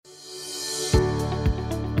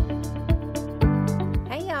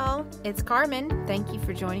it's Carmen. Thank you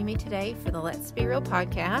for joining me today for the Let's Be Real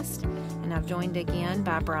podcast. And I've joined again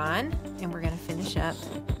by Brian, and we're going to finish up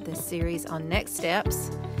this series on next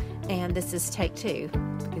steps. And this is take 2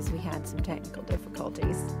 because we had some technical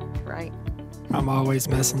difficulties, right? I'm always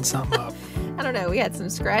messing something up. I don't know. We had some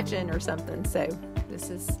scratching or something. So this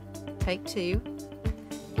is take 2.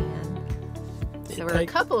 And so we're a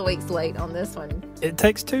couple of weeks late on this one. It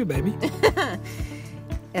takes 2, baby.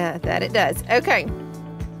 That it does. Okay.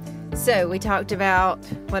 So we talked about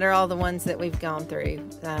what are all the ones that we've gone through.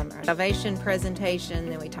 Our salvation presentation,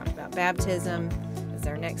 then we talked about baptism as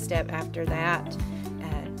our next step after that.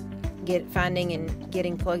 Finding and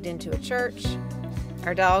getting plugged into a church.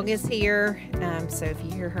 Our dog is here, so if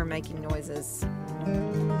you hear her making noises,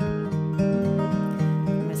 I'm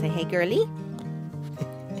going to say, hey, girlie.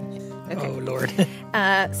 Okay. Oh, Lord.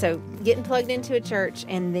 So getting plugged into a church,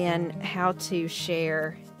 and then how to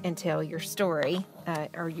share and tell your story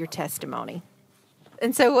or your testimony.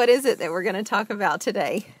 And so what is it that we're going to talk about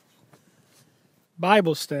today?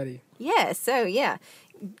 Bible study. Yes. So, yeah.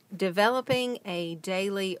 Developing a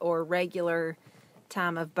daily or regular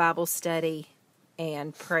time of Bible study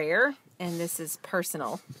and prayer. And this is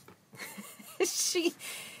personal. She's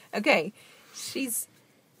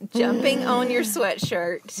jumping on your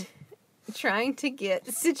sweatshirt, trying to get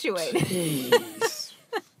situated. Jeez.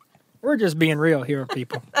 We're just being real here,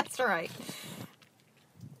 people. That's right.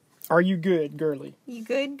 Are you good, girly? You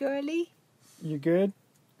good, girly? You good?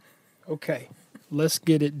 Okay. Let's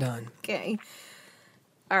get it done. Okay.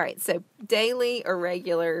 All right. So daily or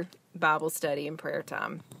regular Bible study and prayer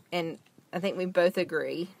time. And I think we both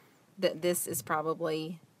agree that this is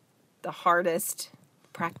probably the hardest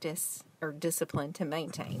practice or discipline to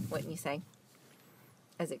maintain, wouldn't you say?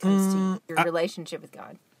 As it comes to your relationship with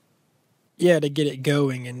God. Yeah, to get it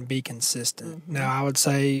going and be consistent. Mm-hmm. Now, I would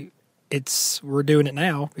say we're doing it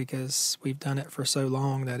now because we've done it for so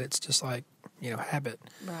long that it's just like, habit.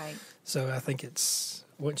 Right. So I think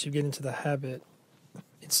once you get into the habit,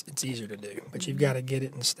 it's easier to do, but you've got to get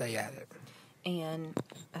it and stay at it. And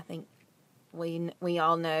I think we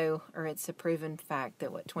all know, or it's a proven fact,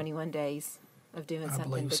 that 21 days of doing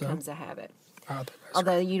something becomes a habit.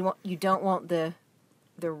 Although you don't want the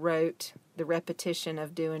repetition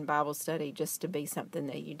of doing Bible study just to be something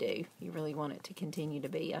that you do. You really want it to continue to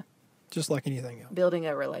be just like anything else. Building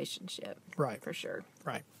a relationship. Right. For sure.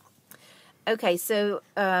 Right. Okay, so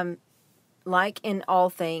like in all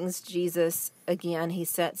things, Jesus, again, he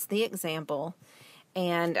sets the example.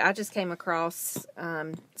 And I just came across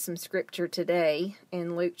some scripture today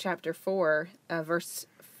in Luke chapter 4, verse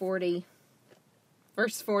 42,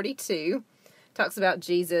 talks about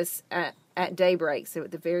Jesus at daybreak, so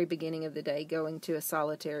at the very beginning of the day, going to a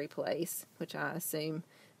solitary place, which I assume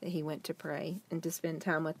that he went to pray and to spend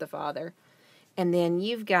time with the Father. And then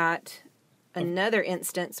you've got another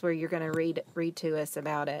instance where you're going to read to us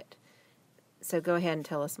about it. So go ahead and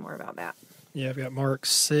tell us more about that. Yeah, I've got Mark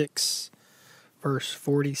 6, verse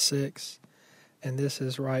 46, and this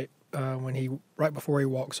is right before he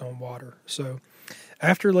walks on water. So,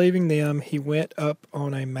 after leaving them, he went up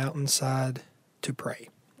on a mountainside to pray.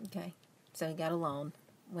 Okay, so he got alone,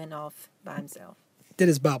 went off by himself. Did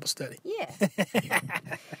his Bible study. Yeah.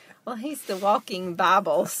 Well, he's the walking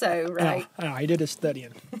Bible, so right. Oh, he did his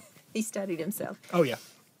studying. He studied himself. Oh yeah.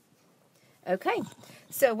 Okay,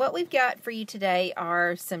 so what we've got for you today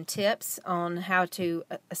are some tips on how to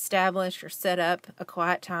establish or set up a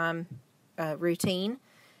quiet time routine,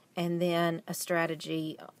 and then a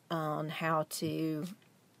strategy on how to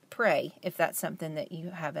pray if that's something that you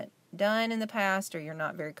haven't done in the past or you're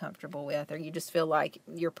not very comfortable with, or you just feel like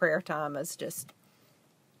your prayer time is just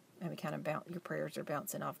maybe your prayers are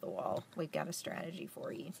bouncing off the wall. We've got a strategy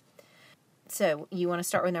for you. So you want to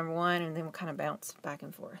start with number 1, and then we'll kind of bounce back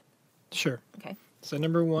and forth. Sure. Okay. So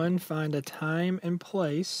number 1, find a time and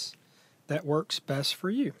place that works best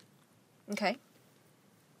for you. Okay.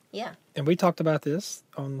 Yeah. And we talked about this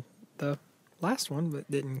on the last one,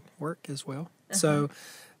 but didn't work as well. Uh-huh. So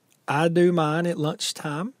I do mine at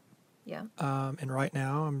lunchtime. Yeah. And right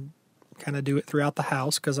now I'm kind of do it throughout the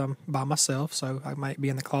house because I'm by myself. So I might be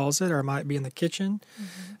in the closet or I might be in the kitchen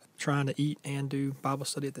trying to eat and do Bible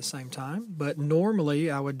study at the same time. But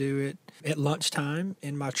normally I would do it at lunchtime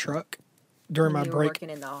in my truck during my break.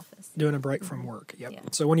 Working in the office. Doing a break from work. Yep. Yeah.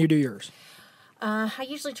 So when you do yours? I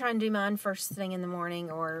usually try and do mine first thing in the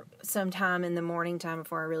morning or sometime in the morning time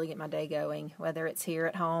before I really get my day going, whether it's here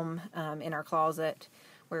at home in our closet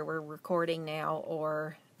where we're recording now,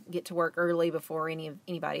 or get to work early before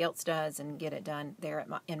anybody else does and get it done there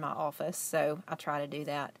in my office. So I try to do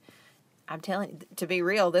that. I'm telling you, to be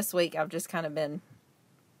real, this week I've just kind of been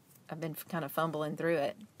I've been kind of fumbling through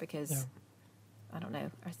it because, Yeah. I don't know,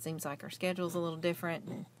 it seems like our schedule's a little different.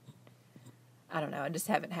 And I don't know, I just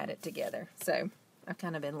haven't had it together. So I've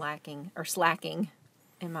kind of been slacking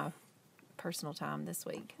in my personal time this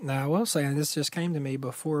week. Now, I will say, and this just came to me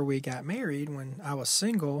before we got married. When I was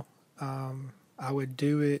single, I would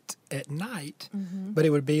do it at night, but it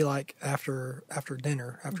would be like after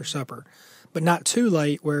dinner, after supper, but not too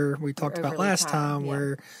late where we talked about overly last tired, time, yeah.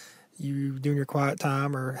 where you doing your quiet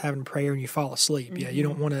time or having prayer and you fall asleep. Yeah, you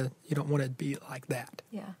don't want to be like that.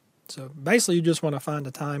 Yeah. So basically, you just want to find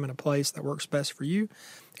a time and a place that works best for you.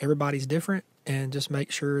 Everybody's different, and just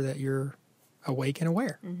make sure that you're awake and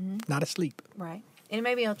aware, not asleep. Right. And it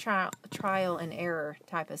may be a trial and error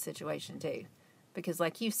type of situation too. Because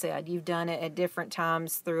like you said, you've done it at different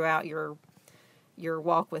times throughout your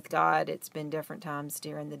walk with God. It's been different times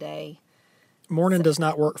during the day. Morning does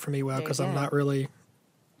not work for me well There you because I'm go. not really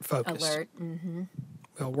focused. Alert. Mm-hmm.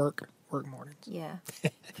 Well, work mornings. Yeah.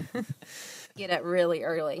 Get up really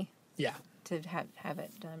early Yeah. to have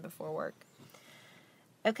it done before work.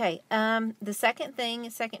 Okay. The second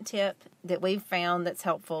tip that we've found that's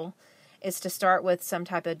helpful is to start with some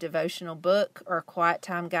type of devotional book or a quiet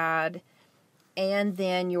time guide, and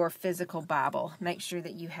then your physical Bible. Make sure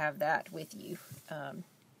that you have that with you.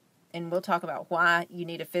 And we'll talk about why you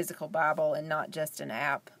need a physical Bible and not just an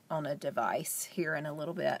app on a device here in a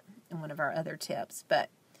little bit in one of our other tips. But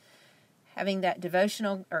having that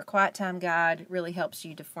devotional or quiet time guide really helps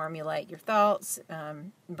you to formulate your thoughts,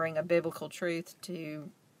 bring a biblical truth to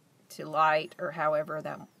light, or however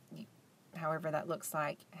that looks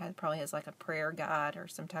like. It probably has like a prayer guide or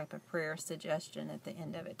some type of prayer suggestion at the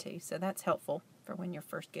end of it too. So that's helpful for when you're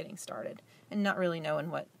first getting started and not really knowing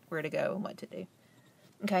where to go and what to do.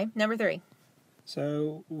 Okay, number 3.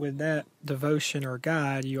 So with that devotion or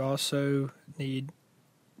guide, you also need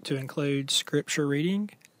to include scripture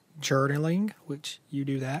reading, journaling, which you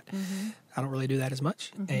do that. I don't really do that as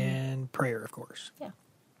much, and prayer, of course. Yeah.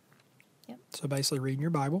 Yep. So basically reading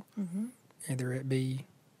your Bible, either it be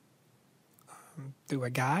through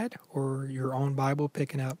a guide or your own Bible,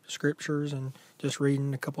 picking up scriptures and just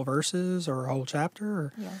reading a couple verses or a whole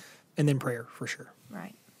chapter, and then prayer for sure.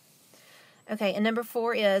 Right. Okay, and number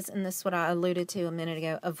 4 is, and this is what I alluded to a minute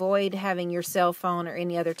ago, avoid having your cell phone or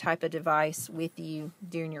any other type of device with you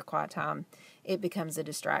during your quiet time. It becomes a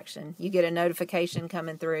distraction. You get a notification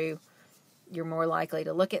coming through, you're more likely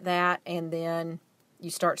to look at that, and then you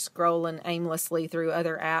start scrolling aimlessly through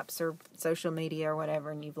other apps or social media or whatever,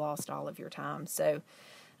 and you've lost all of your time. So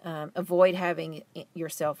avoid having your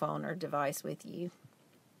cell phone or device with you.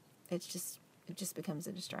 It just becomes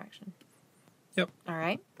a distraction. Yep. All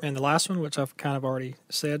right. And the last one, which I've kind of already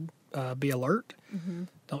said, be alert.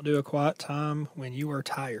 Don't do a quiet time when you are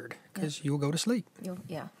tired, because you'll go to sleep.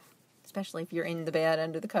 Yeah. Especially if you're in the bed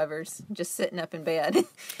under the covers, just sitting up in bed.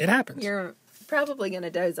 It happens. You're probably going to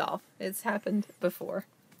doze off. It's happened before.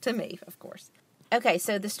 To me, of course. Okay,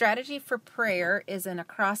 so the strategy for prayer is an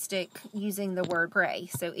acrostic using the word pray.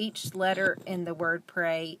 So each letter in the word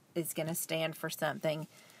pray is going to stand for something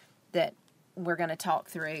that we're going to talk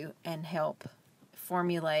through and help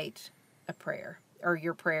formulate a prayer or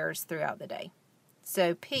your prayers throughout the day.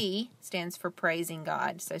 So P stands for praising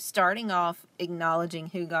God. So starting off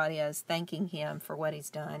acknowledging who God is, thanking Him for what He's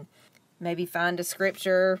done. Maybe find a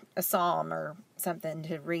scripture, a psalm or something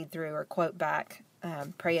to read through or quote back.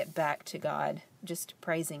 Pray it back to God, just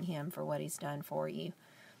praising Him for what He's done for you.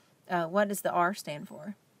 What does the R stand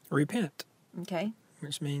for? Repent. Okay.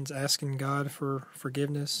 Which means asking God for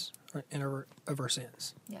forgiveness of our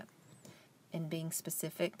sins. Yeah. And being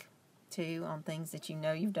specific, too, on things that you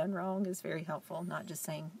know you've done wrong is very helpful. Not just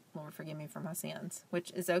saying, Lord, forgive me for my sins,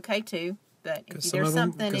 which is okay, too. But if there's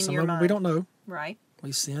something in your mind. We don't know. Right.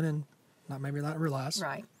 We sin and maybe not realize.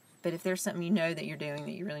 Right. But if there's something you know that you're doing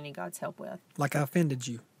that you really need God's help with. Like I offended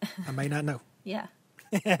you. I may not know. Yeah.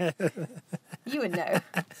 You would know.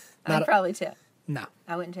 I'd probably tell. No.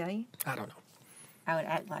 I wouldn't tell you? I don't know. I would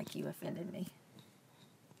act like you offended me.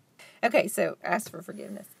 Okay, so ask for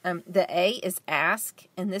forgiveness. The A is ask,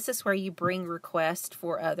 and this is where you bring requests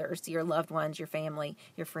for others, your loved ones, your family,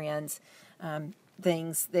 your friends,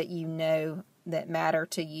 things that you know that matter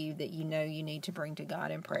to you, that you know you need to bring to God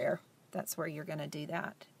in prayer. That's where you're going to do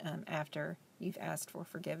that after you've asked for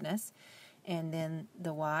forgiveness. And then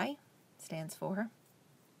the Y stands for?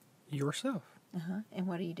 Yourself. And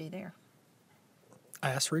what do you do there?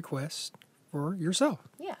 Ask requests for yourself.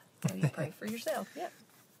 Yeah, so you pray for yourself. Yep.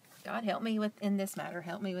 God, help me in this matter.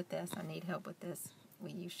 Help me with this. I need help with this.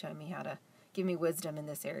 Will you show me how to give me wisdom in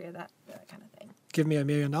this area? That kind of thing. Give me $1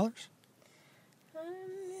 million?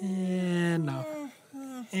 No.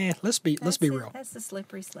 Let's be real. That's the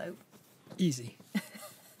slippery slope. Easy.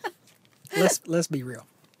 Let's be real.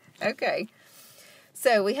 Okay.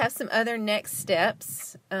 So we have some other next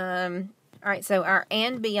steps. All right, so our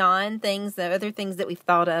and beyond things, the other things that we've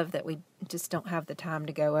thought of that we just don't have the time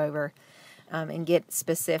to go over and get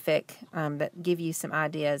specific, but give you some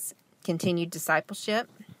ideas. Continued discipleship,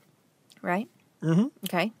 right? Mm-hmm.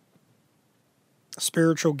 Okay.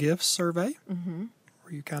 Spiritual gifts survey,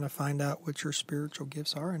 where you kind of find out what your spiritual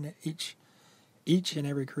gifts are, and each and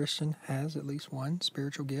every Christian has at least one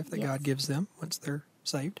spiritual gift that Yes. God gives them once they're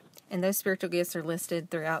saved. And those spiritual gifts are listed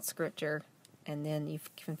throughout Scripture, and then you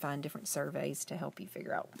can find different surveys to help you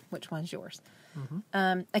figure out which one's yours.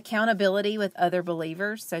 Accountability with other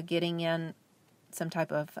believers, so getting in some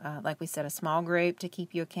type of, like we said, a small group to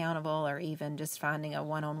keep you accountable, or even just finding a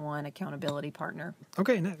one-on-one accountability partner.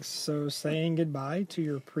 Okay, next. So saying goodbye to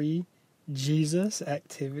your pre-Jesus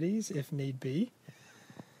activities if need be.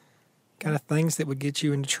 Kind of things that would get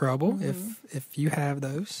you into trouble if you have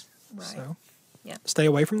those. Right. So Yeah. stay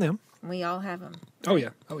away from them. We all have them. Oh, yeah.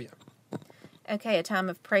 Oh, yeah. Okay, a time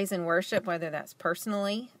of praise and worship, whether that's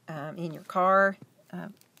personally, in your car,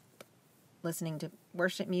 listening to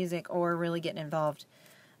worship music, or really getting involved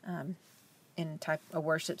in a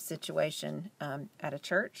worship situation at a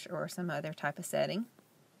church or some other type of setting.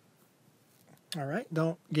 All right.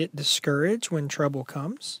 Don't get discouraged when trouble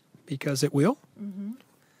comes, because it will.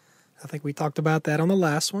 I think we talked about that on the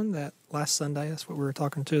last one, that last Sunday. That's what we were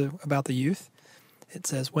talking about the youth. It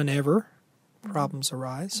says whenever problems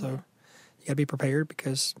arise. So you got to be prepared,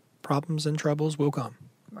 because problems and troubles will come.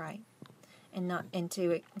 Right. And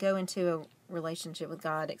to go into a relationship with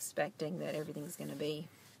God expecting that everything's going to be,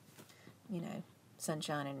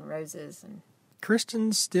 sunshine and roses, and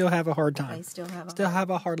Christians still have a hard time. they still have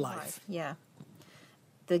a hard life. Yeah.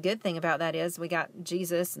 The good thing about that is we got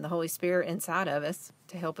Jesus and the Holy Spirit inside of us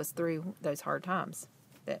to help us through those hard times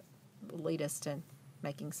that will lead us to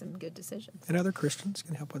making some good decisions. And other Christians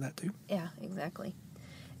can help with that too. Yeah, exactly.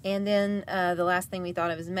 And then the last thing we thought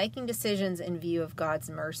of is making decisions in view of God's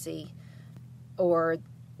mercy or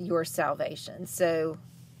your salvation. So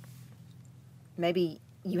maybe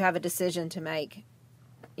you have a decision to make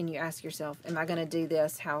and you ask yourself, am I going to do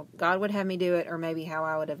this how God would have me do it, or maybe how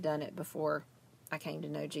I would have done it before I came to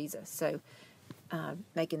know Jesus? So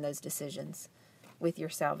making those decisions with your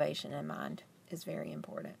salvation in mind is very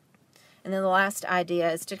important. And then the last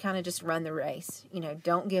idea is to kind of just run the race.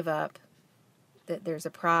 Don't give up, that there's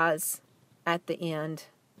a prize at the end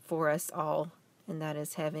for us all, and that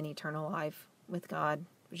is having eternal life with God,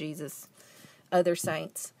 Jesus, other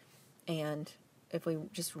saints. And if we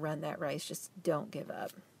just run that race, just don't give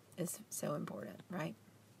up. It's so important, right?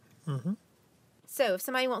 Mm-hmm. So if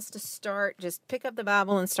somebody wants to start, just pick up the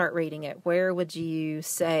Bible and start reading it. Where would you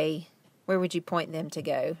point them to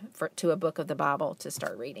go to a book of the Bible to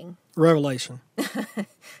start reading? Revelation.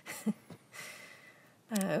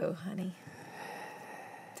 Oh, honey.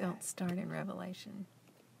 Don't start in Revelation.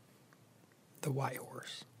 The white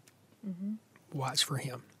horse. Watch for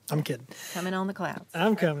him. I'm kidding. Coming on the clouds.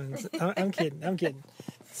 I'm coming. I'm kidding. I'm kidding.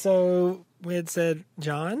 So we had said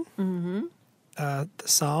John, the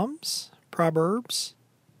Psalms, Proverbs,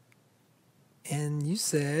 and you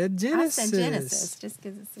said Genesis. I said Genesis, just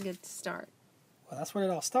because it's a good start. Well, that's where it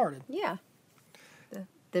all started. Yeah.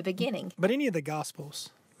 The beginning. But any of the Gospels,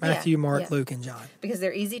 Matthew, Mark, yeah. Luke, and John. Because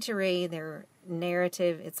they're easy to read. They're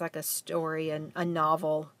narrative. It's like a story, a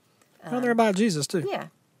novel. Well, they're about Jesus, too. Yeah.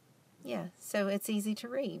 Yeah. So it's easy to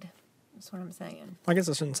read. That's what I'm saying. I guess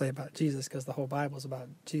I shouldn't say about Jesus, because the whole Bible is about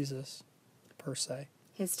Jesus, per se.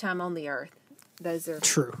 His time on the earth. Those are...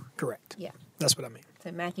 True. Correct. Yeah. That's what I mean.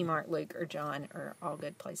 So Matthew, Mark, Luke, or John are all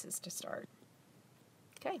good places to start.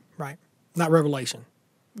 Okay. Right. Not Revelation.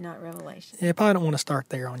 Not Revelation. Yeah, you probably don't want to start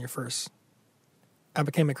there on your first. I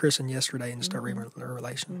became a Christian yesterday and just start reading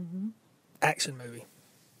Revelation. Action movie.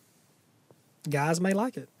 Guys may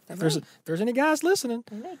like it. If there's any guys listening,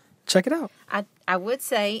 check it out. I would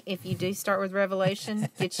say if you do start with Revelation,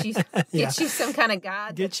 get you Yeah. some kind of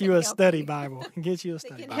guide. Get that you can a help study you. Bible. Get you a That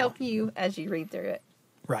study can Bible. help you as you read through it.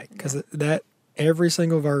 Right, because that every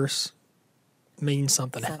single verse means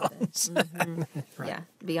something Something. else. Right. Yeah,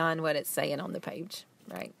 beyond what it's saying on the page.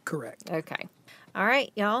 Right. Correct. Okay. All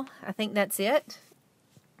right, y'all. I think that's it.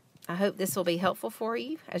 I hope this will be helpful for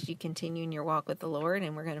you as you continue in your walk with the Lord,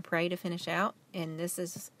 and we're going to pray to finish out. And this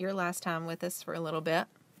is your last time with us for a little bit.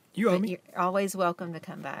 You owe But me. you're always welcome to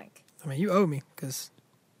come back. I mean, you owe me, because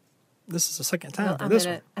this is the second time Well, for this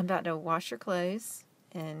one. I'm about to wash your clothes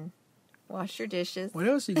and wash your dishes What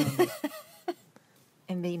else are you going to do?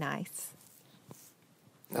 and be nice.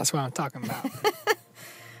 That's what I'm talking about.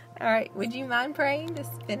 All right. Would you mind praying to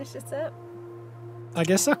finish this up? I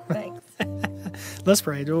guess so. Thanks. Let's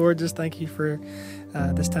pray. Lord, just thank you for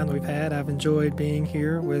this time that we've had. I've enjoyed being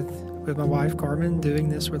here with my wife, Carmen, doing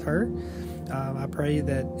this with her. I pray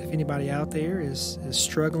that if anybody out there is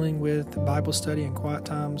struggling with Bible study and quiet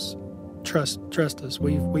times, trust us.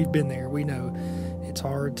 We've been there. We know it's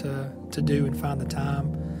hard to do and find the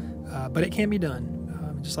time, but it can be done.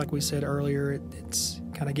 Just like we said earlier, it's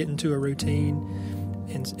kind of get into a routine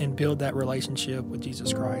and build that relationship with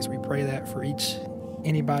Jesus Christ. We pray that for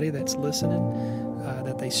anybody that's listening,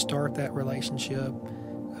 that they start that relationship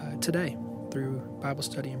today through Bible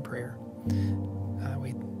study and prayer.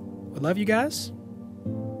 We love you guys.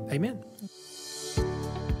 Amen.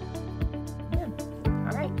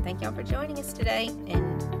 All right. Thank y'all for joining us today,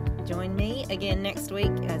 and join me again next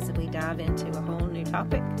week as we dive into a whole new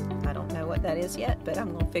topic. I don't know what that is yet, but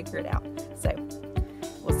I'm going to figure it out. So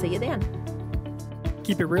we'll see you then.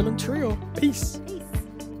 Keep it real and true. Peace. Peace.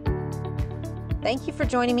 Thank you for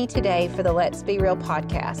joining me today for the Let's Be Real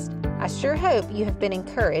podcast. I sure hope you have been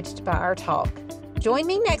encouraged by our talk. Join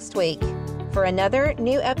me next week for another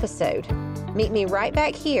new episode. Meet me right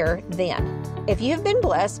back here then. If you have been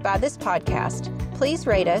blessed by this podcast, please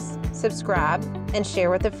rate us, subscribe, and share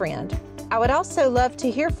with a friend. I would also love to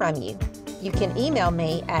hear from you. You can email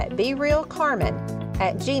me at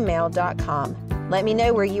berealcarmen@gmail.com. Let me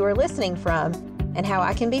know where you are listening from and how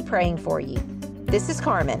I can be praying for you. This is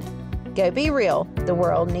Carmen. Go be real. The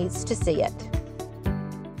world needs to see it.